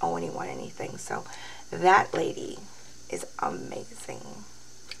emotions. I didn't owe anyone anything. So that lady is amazing.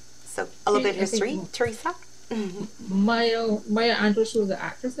 So a little bit of history, Teresa. Maya Angelou, she was an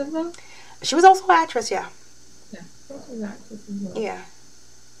actress as well? She was also an actress, yeah. Yeah, she was an actress as well. Yeah.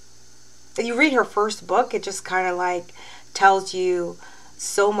 If you read her first book, it just kind of like tells you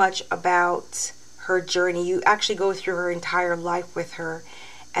so much about her journey. You actually go through her entire life with her,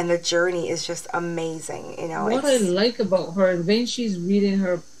 and the journey is just amazing. What I like about her is when she's reading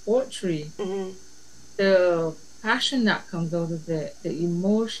her poetry, the passion that comes out of it, the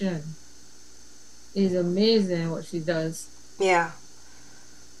emotion is amazing. What she does, yeah.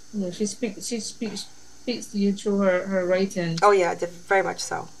 She speaks to you through her writing. Oh yeah, very much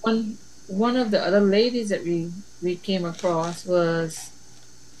so. One of the other ladies that we came across was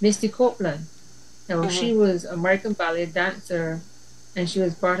Misty Copeland. She was American ballet dancer, and she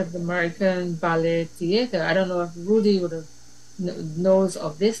was part of the American Ballet Theater. I don't know if Rudy knows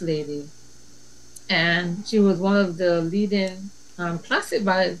of this lady. And she was one of the leading plastic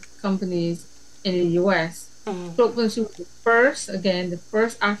ballet companies in the U.S. Copeland, she was the first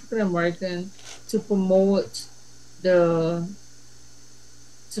African American to promote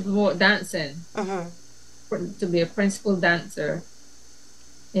dancing, to be a principal dancer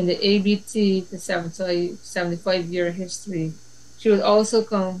in the ABT, the 75-year history. She was also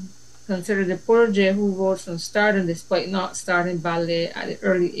considered the protege who rose from stardom despite not starting ballet at the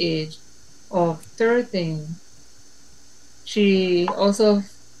early age of 13. She also,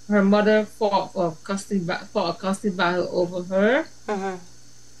 her mother fought a custody battle over her,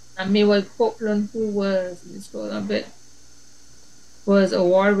 And Maywell Copeland, who was, let me scroll a bit, was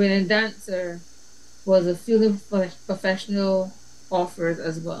award-winning dancer, was a film professional offers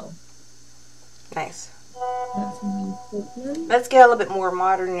as well. Nice. That's Maywell Copeland. Let's get a little bit more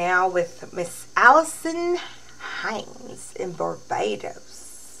modern now with Miss Allison Hines in Barbados.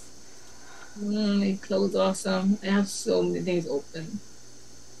 My clothes awesome. I have so many things open.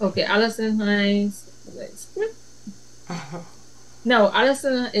 Okay, Allison Hines. No,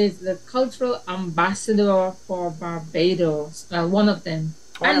 Allison is the cultural ambassador for Barbados. One of them,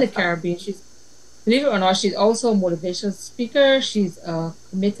 and the Caribbean. She's, believe it or not, she's also a motivational speaker. She's a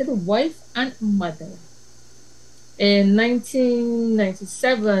committed wife and mother. In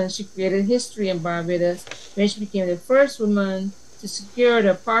 1997, she created history in Barbados when she became the first woman to secure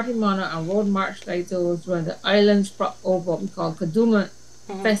the Party Manor and Road March titles when the islands brought over what we call Kaduma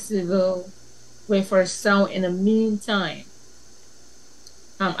Festival, Way for a Sound in the meantime.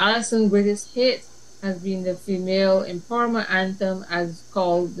 Allison's greatest hit has been the female empowerment anthem, as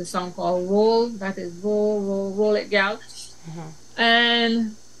called the song called Roll. That is Roll, Roll, Roll It, Gal.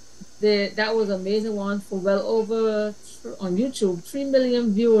 And that was an amazing one for well over, on YouTube, 3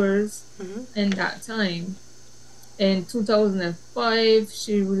 million viewers in that time. In 2005,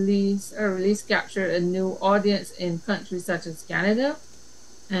 her release captured a new audience in countries such as Canada.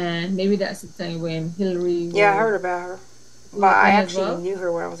 And maybe that's the time when Hillary... Yeah, I heard about her. But I actually knew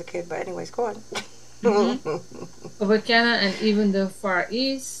her when I was a kid. But anyways, go on. Over Canada and even the Far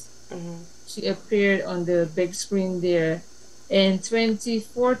East, she appeared on the big screen there. In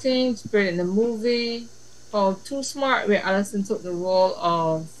 2014, she appeared in a movie called Too Smart, where Allison took the role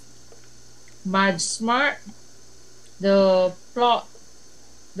of Madge Smart. The plot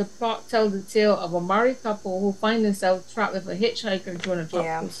tells the tale of a married couple who find themselves trapped with a hitchhiker during a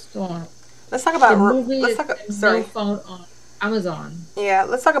tropical storm. Let's talk about the movie. Sorry, found on Amazon. Yeah,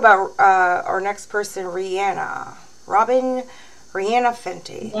 let's talk about our next person, Rihanna. Rihanna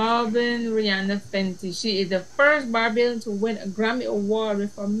Fenty. Rihanna Fenty. She is the first Barbadian to win a Grammy Award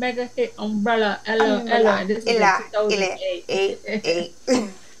with her mega hit Umbrella, Ella, and this was in 2008.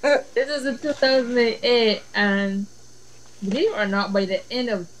 This was in 2008, and believe it or not, by the end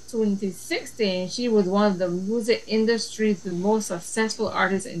of 2016, she was one of the music industry's most successful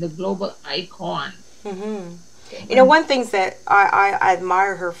artists and the global icon. You know, one thing that I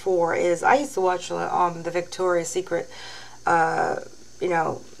admire her for is I used to watch the Victoria's Secret, you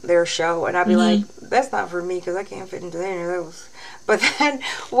know, their show, and I'd be like, that's not for me because I can't fit into any of those. But then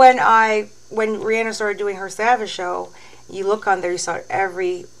when Rihanna started doing her Savage show, you look on there, you saw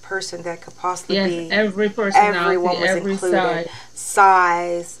every person that could possibly be. Every personality, everyone was included.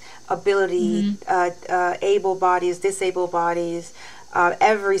 Size, ability, able bodies, disabled bodies,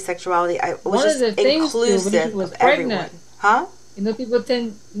 every sexuality. It was just inclusive of everyone. Huh? You know, people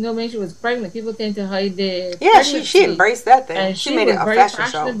tend, when she was pregnant, people tend to hide their pregnancy. she embraced that thing. And she made it a fashion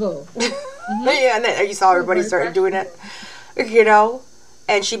show. Yeah, and then you saw everybody started doing it, you know.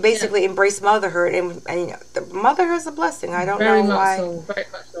 And she basically embraced motherhood, and you know, the motherhood is a blessing. I don't know why. Very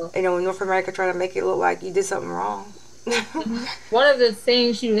much so. You know, in North America, trying to make it look like you did something wrong. One of the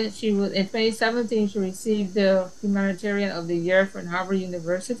things she was in 2017, she received the Humanitarian of the Year from Harvard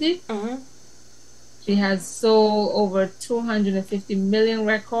University. She has sold over 250 million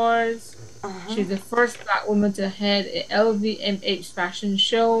records. She's the first Black woman to head an LVMH fashion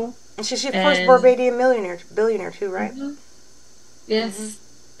show. And she's the first Barbadian billionaire too, right? Yes.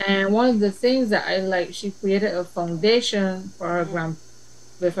 And one of the things that I like, she created a foundation for her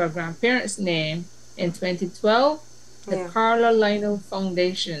with her grandparents' name in 2012, the Carla Lionel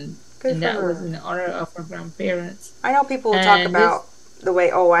Foundation. And that was in honor of her grandparents. I know people will talk about the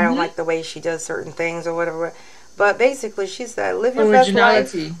way, I don't like the way she does certain things or whatever. But basically, she said, live your best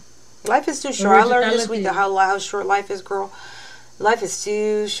life. Life is too short. I learned this week how short life is, girl. Life is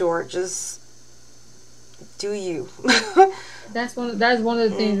too short. Just do you. That's one of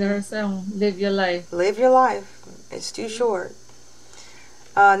the things in her song. Live your life. Live your life. It's too short.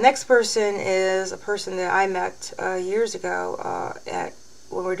 Next person is a person that I met years ago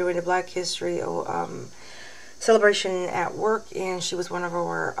when we were doing the Black History celebration at work, and she was one of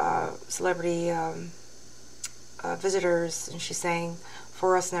our celebrity visitors, and she sang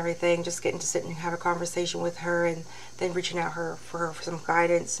for us and everything. Just getting to sit and have a conversation with her, and then reaching out for her for some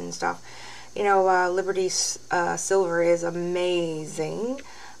guidance and stuff. You know, Liberty Silver is amazing.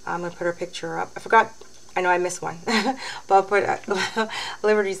 I'm going to put her picture up. I forgot. I know I missed one. But I'll put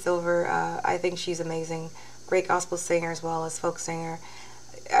Liberty Silver. I think she's amazing. Great gospel singer as well as folk singer.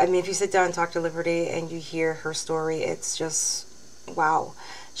 I mean, if you sit down and talk to Liberty and you hear her story, it's just, wow.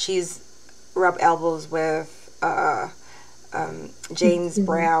 She's rubbed elbows with James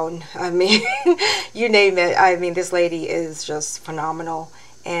Brown. I mean, you name it. I mean, this lady is just phenomenal.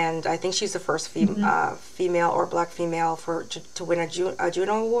 And I think she's the first female or black female to win a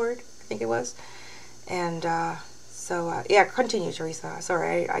Juno Award, I think it was. And yeah, continue, Teresa.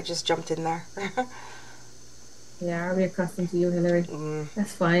 Sorry, I just jumped in there. Yeah, I'll be accustomed to you, Hillary.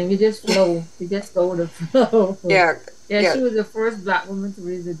 That's fine. We just flow. We just go with the flow. Yeah. Yeah, she was the first black woman to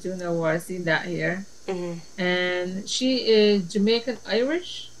win the Juno Award. I see that here. And she is Jamaican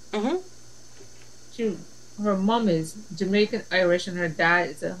Irish. Her mom is Jamaican Irish and her dad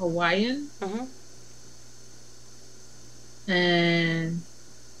is a Hawaiian. And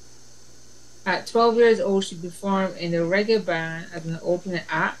at 12 years old, she performed in a reggae band as an opening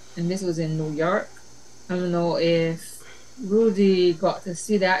act, and this was in New York. I don't know if Rudy got to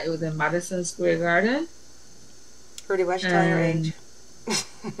see that. It was in Madison Square Garden. Rudy, why should tell your age?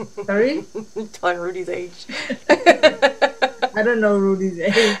 Sorry? Telling Rudy's age. I don't know Rudy's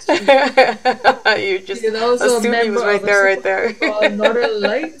age. You just assumed he was right there. Called Northern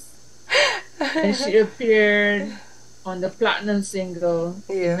Lights. And she appeared on the platinum single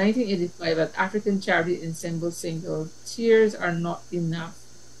in 1985 as African charity ensemble single "Tears Are Not Enough."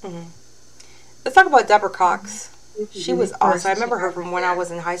 Let's talk about Deborah Cox. She was awesome. I remember her from when I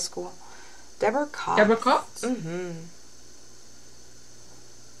was in high school. Deborah Cox. Deborah Cox?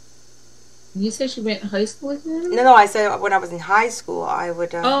 You said she went to high school with you? No, I said when I was in high school, I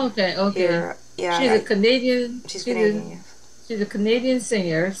would. Okay. Hear, yeah, she's a Canadian. She's Canadian. She's a Canadian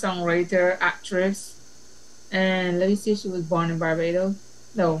singer, songwriter, actress, and let me see. She was born in Barbados.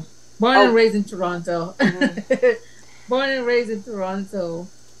 No, born and raised in Toronto. Born and raised in Toronto,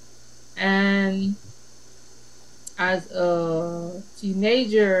 and as a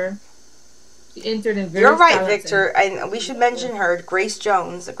teenager, she entered in various. You're right, Victor, and we should mention her, Grace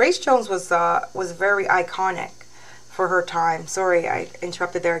Jones. Grace Jones was very iconic for her time. Sorry, I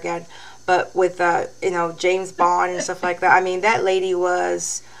interrupted there again, but with James Bond and stuff like that. I mean, that lady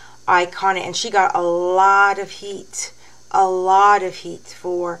was iconic, and she got a lot of heat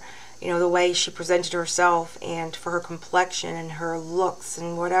for the way she presented herself and for her complexion and her looks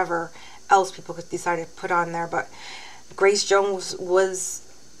and whatever else people could decide to put on there. But Grace Jones was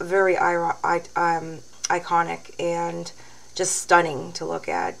very iconic and just stunning to look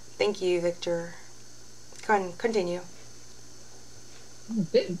at. Thank you, Victor. Continue.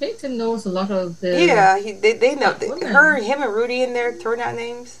 Victor knows a lot of the... Yeah, they know. Him and Rudy in there throwing out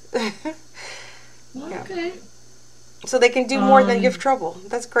names. Okay. So they can do more than give trouble.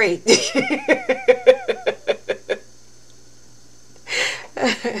 That's great.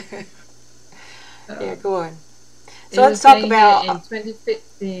 Yeah, go on. So let's talk about... In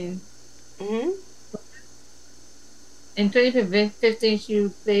 2015. In 2015, she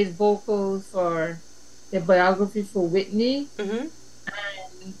played vocals for the biography for Whitney and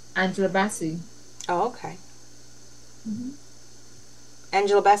Angela Bassett. Oh, okay.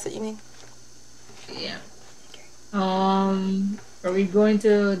 Angela Bassett, you mean? Yeah. Are we going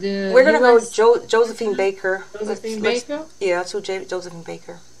to the... We're going to go with Josephine Baker. Josephine Baker? Yeah, that's who Josephine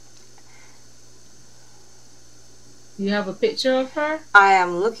Baker. Do you have a picture of her? I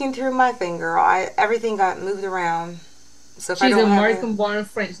am looking through my finger. Everything got moved around. So she's an American-born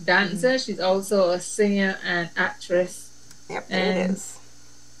French dancer. She's also a singer and actress. Yep, it is.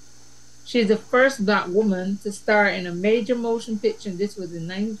 She's the first black woman to star in a major motion picture. This was in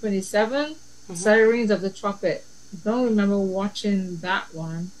 1927. Sirens of the Trumpet. I don't remember watching that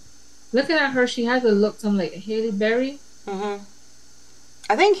one. Looking at her, she has a look something like Halle Berry.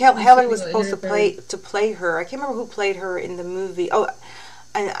 I think Helen was supposed to play her. I can't remember who played her in the movie. Oh,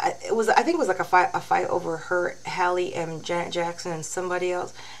 and I think it was like a fight over her, Halle and Janet Jackson and somebody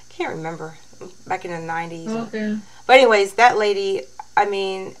else. Can't remember. Back in the 90s. Okay. But anyways, that lady, I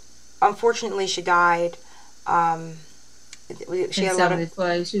mean, unfortunately she died. She had a lot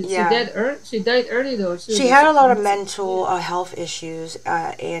of... She died early though. She had a lot of mental health issues,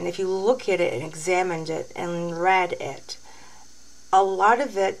 and if you look at it and examined it and read it, a lot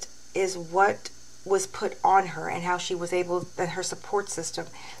of it is what was put on her and how she was able, and her support system.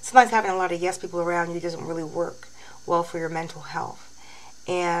 Sometimes having a lot of yes people around you doesn't really work well for your mental health.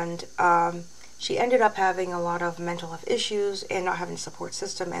 And she ended up having a lot of mental health issues and not having a support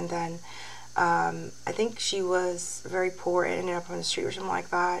system. And then I think she was very poor and ended up on the street or something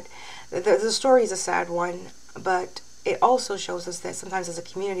like that. The story is a sad one, but it also shows us that sometimes as a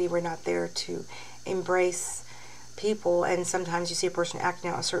community we're not there to embrace people, and sometimes you see a person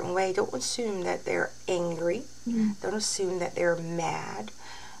acting out a certain way. Don't assume that they're angry. Don't assume that they're mad.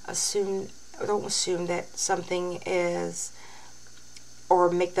 Don't assume that something is,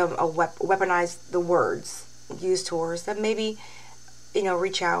 or make them weaponize the words. use tours, then maybe,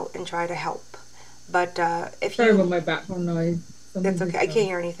 reach out and try to help. But if Sorry you, about my background noise. that's okay. I can't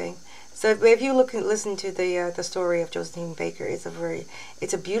hear anything. So if you listen to the story of Josephine Baker, it's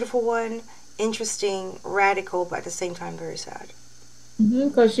a beautiful one, interesting, radical, but at the same time very sad.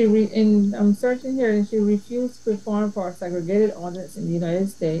 Because I'm searching here, and she refused to perform for a segregated audience in the United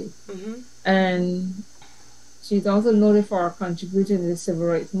States, and she's also noted for her contribution to the civil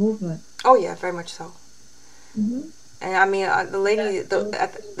rights movement. Oh yeah, very much so. And I mean, the lady, at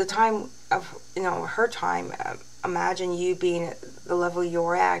the time of her time, imagine you being at the level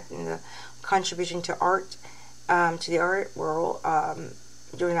you're at and the contribution to art, to the art world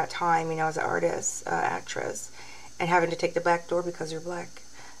during that time. As an artist, actress, and having to take the back door because you're black,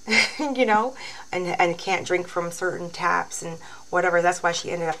 and can't drink from certain taps and whatever. That's why she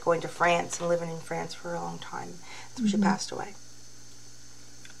ended up going to France and living in France for a long time. So she passed away.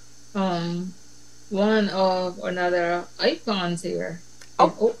 One of another icons here.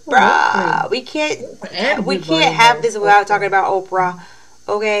 Oprah. We can't have this without talking about Oprah.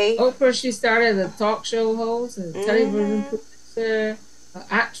 Okay. Oprah, she started as a talk show host, a television producer, an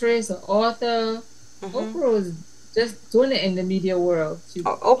actress, an author. Oprah was just doing it in the media world.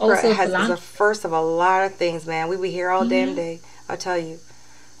 Oprah is the first of a lot of things, man. We be here all damn day. I'll tell you.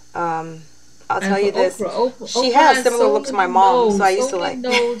 I'll tell you this. She has a similar look to my mom, so I used to like.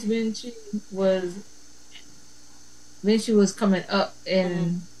 Knows when she was coming up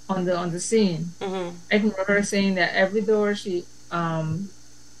on the scene. I remember her saying that every door she tried,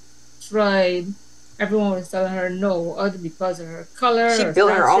 everyone was telling her no, other because of her color. She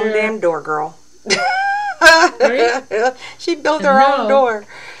built her own damn door, girl. Right? She built her own door.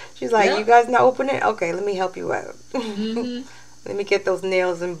 She's like, you guys not open it? Okay, let me help you out. Let me get those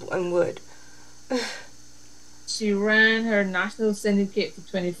nails and wood. She ran her national syndicate for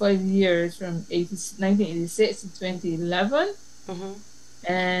 25 years from 1986 to 2011.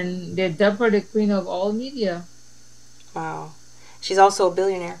 And they dubbed her the queen of all media. Wow. She's also a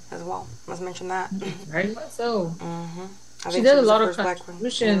billionaire as well. Must mention that. Very much so. She did a lot of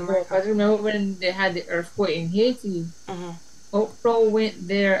contributions. I remember when they had the earthquake in Haiti. Oprah went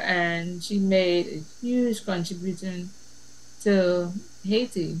there and she made a huge contribution to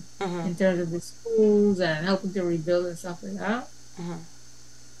Haiti in terms of the schools and helping to rebuild and stuff like that.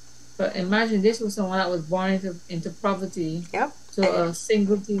 But imagine this was someone that was born into poverty to a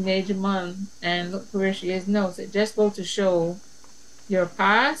single teenage mom, and look where she is now. So it just goes to show your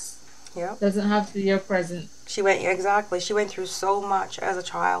past doesn't have to be your present. She went through so much as a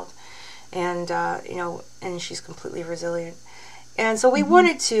child, and and she's completely resilient. And so we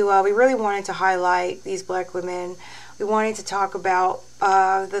really wanted to highlight these black women. We wanted to talk about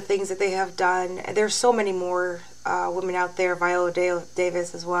the things that they have done. There's so many more women out there. Viola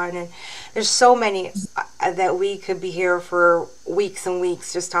Davis is one, and there's so many that we could be here for weeks and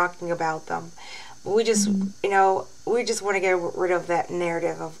weeks just talking about them. But we just, we just want to get rid of that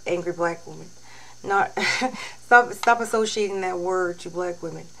narrative of angry black women. Not stop associating that word to black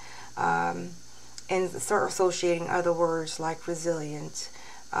women, and start associating other words like resilient,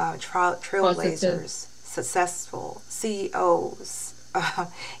 trailblazers, successful, CEOs,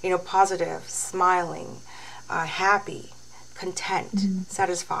 positive, smiling, happy, content,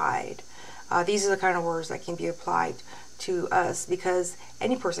 satisfied. These are the kind of words that can be applied to us, because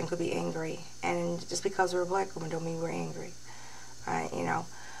any person could be angry, and just because we're a black woman don't mean we're angry.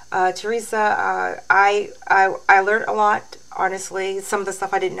 Teresa, I learned a lot, honestly. Some of the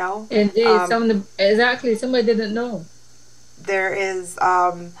stuff I didn't know. Indeed, somebody didn't know. There is,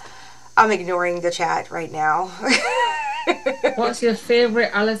 I'm ignoring the chat right now. What's your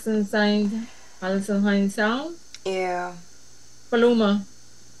favorite Alison Hinds song? Yeah. Paloma.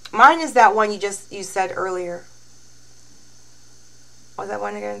 Mine is that one you said earlier. What was that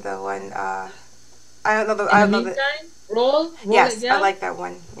one again? The one, I don't know the Roll yes, I like that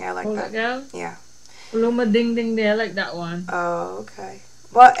one. Yeah, I like that. Yeah. Paloma Ding Ding Day, I like that one. Oh, okay.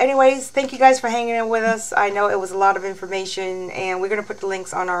 Well, anyways, thank you guys for hanging in with us. I know it was a lot of information, and we're going to put the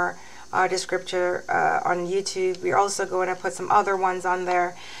links on our descriptor on YouTube. We're also going to put some other ones on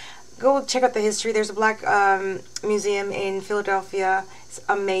there. Go check out the history. There's a black museum in Philadelphia. It's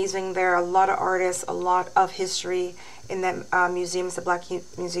amazing. There are a lot of artists, a lot of history in that museum. It's a black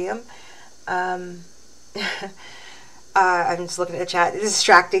museum. I'm just looking at the chat. It's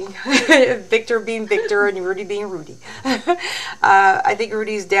distracting. Victor being Victor and Rudy being Rudy. I think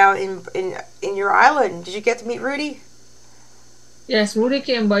Rudy's down in your island. Did you get to meet Rudy? Yes, Rudy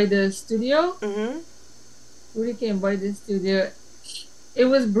came by the studio. Rudy came by the studio. It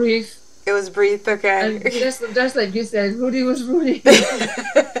was brief. It was brief, okay. Just like you said, Rudy was Rudy.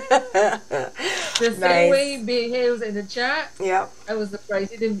 The same way he behaves in the chat. Yep. I was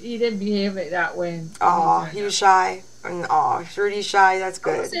surprised he didn't behave like that when. Oh, he was shy. And he's really shy. That's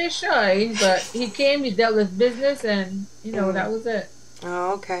good. I would say shy, but he came. He dealt with business, and that was it.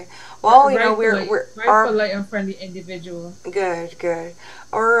 Oh, okay. Well, very we're very polite and friendly individual. Good.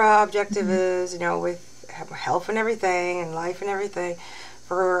 Our objective is, with health and everything, and life and everything,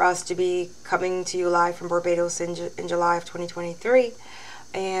 for us to be coming to you live from Barbados in July of 2023.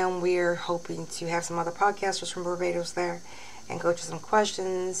 And we're hoping to have some other podcasters from Barbados there and go to some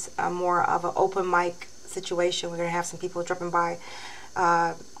questions, more of an open mic situation. We're going to have some people dropping by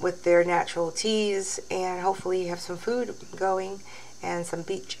with their natural teas, and hopefully have some food going and some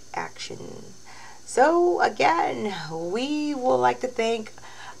beach action. So again, we would like to thank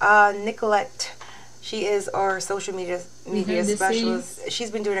Nicolette. She is our social media specialist. She's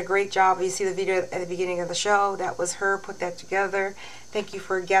been doing a great job. You see the video at the beginning of the show. That was her, put that together. Thank you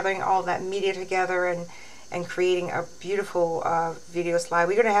for gathering all that media together and creating a beautiful video slide.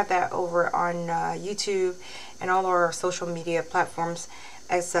 We're going to have that over on YouTube and all our social media platforms,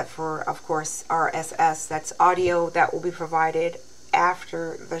 except for, of course, RSS. That's audio that will be provided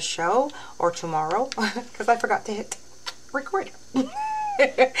after the show or tomorrow, because I forgot to hit record.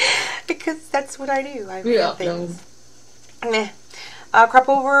 Because that's what I do. I forget things. Crop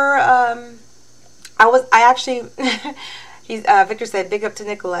over. I actually. Victor said, "Big up to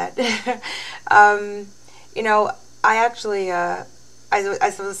Nicolette." I actually. I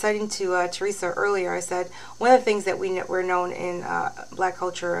was saying to Teresa earlier, I said one of the things that we're known in Black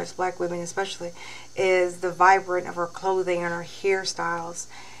culture, as Black women especially, is the vibrant of our clothing and our hairstyles,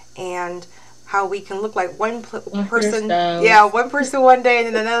 and how we can look like one person, one person one day,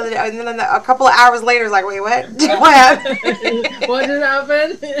 and then another, and then a couple of hours later, it's like, wait, what? What happened? What just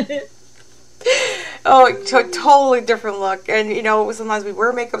happened? Oh, it's a totally different look. And sometimes we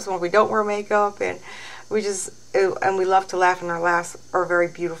wear makeup, sometimes we don't wear makeup, and we love to laugh, and our laughs are very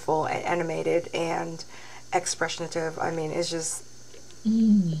beautiful and animated and expressionative. I mean, it's just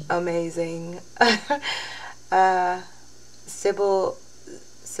amazing. Sybil,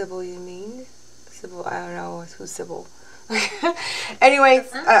 you mean? Sybil, I don't know who's Sybil. Anyways,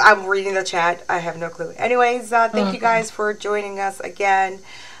 I'm reading the chat. I have no clue. Anyways, thank you guys for joining us again.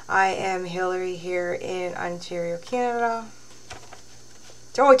 I am Hillary here in Ontario, Canada.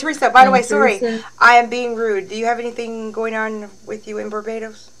 Oh, Teresa, by the way, sorry. I am being rude. Do you have anything going on with you in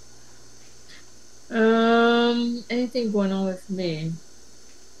Barbados? Anything going on with me?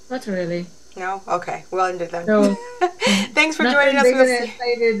 Not really. No? Okay. Well ended then. No. Thanks for joining us.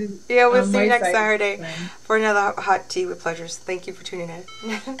 We'll see you next Saturday for another Hot Tea with Pleasures. Thank you for tuning in.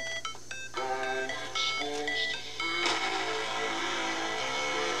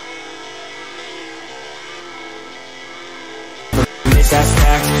 That's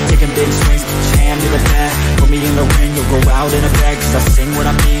facts, taking big swings, put your hand to the bat. Put me in the ring, you'll go out in a bag. Cause I sing what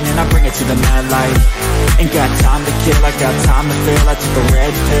I mean and I bring it to the mad light. Ain't got time to kill, I got time to feel. I took a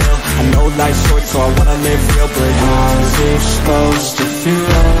red pill, I know life's short so I wanna live real. But how's it supposed to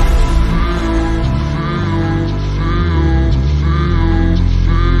feel?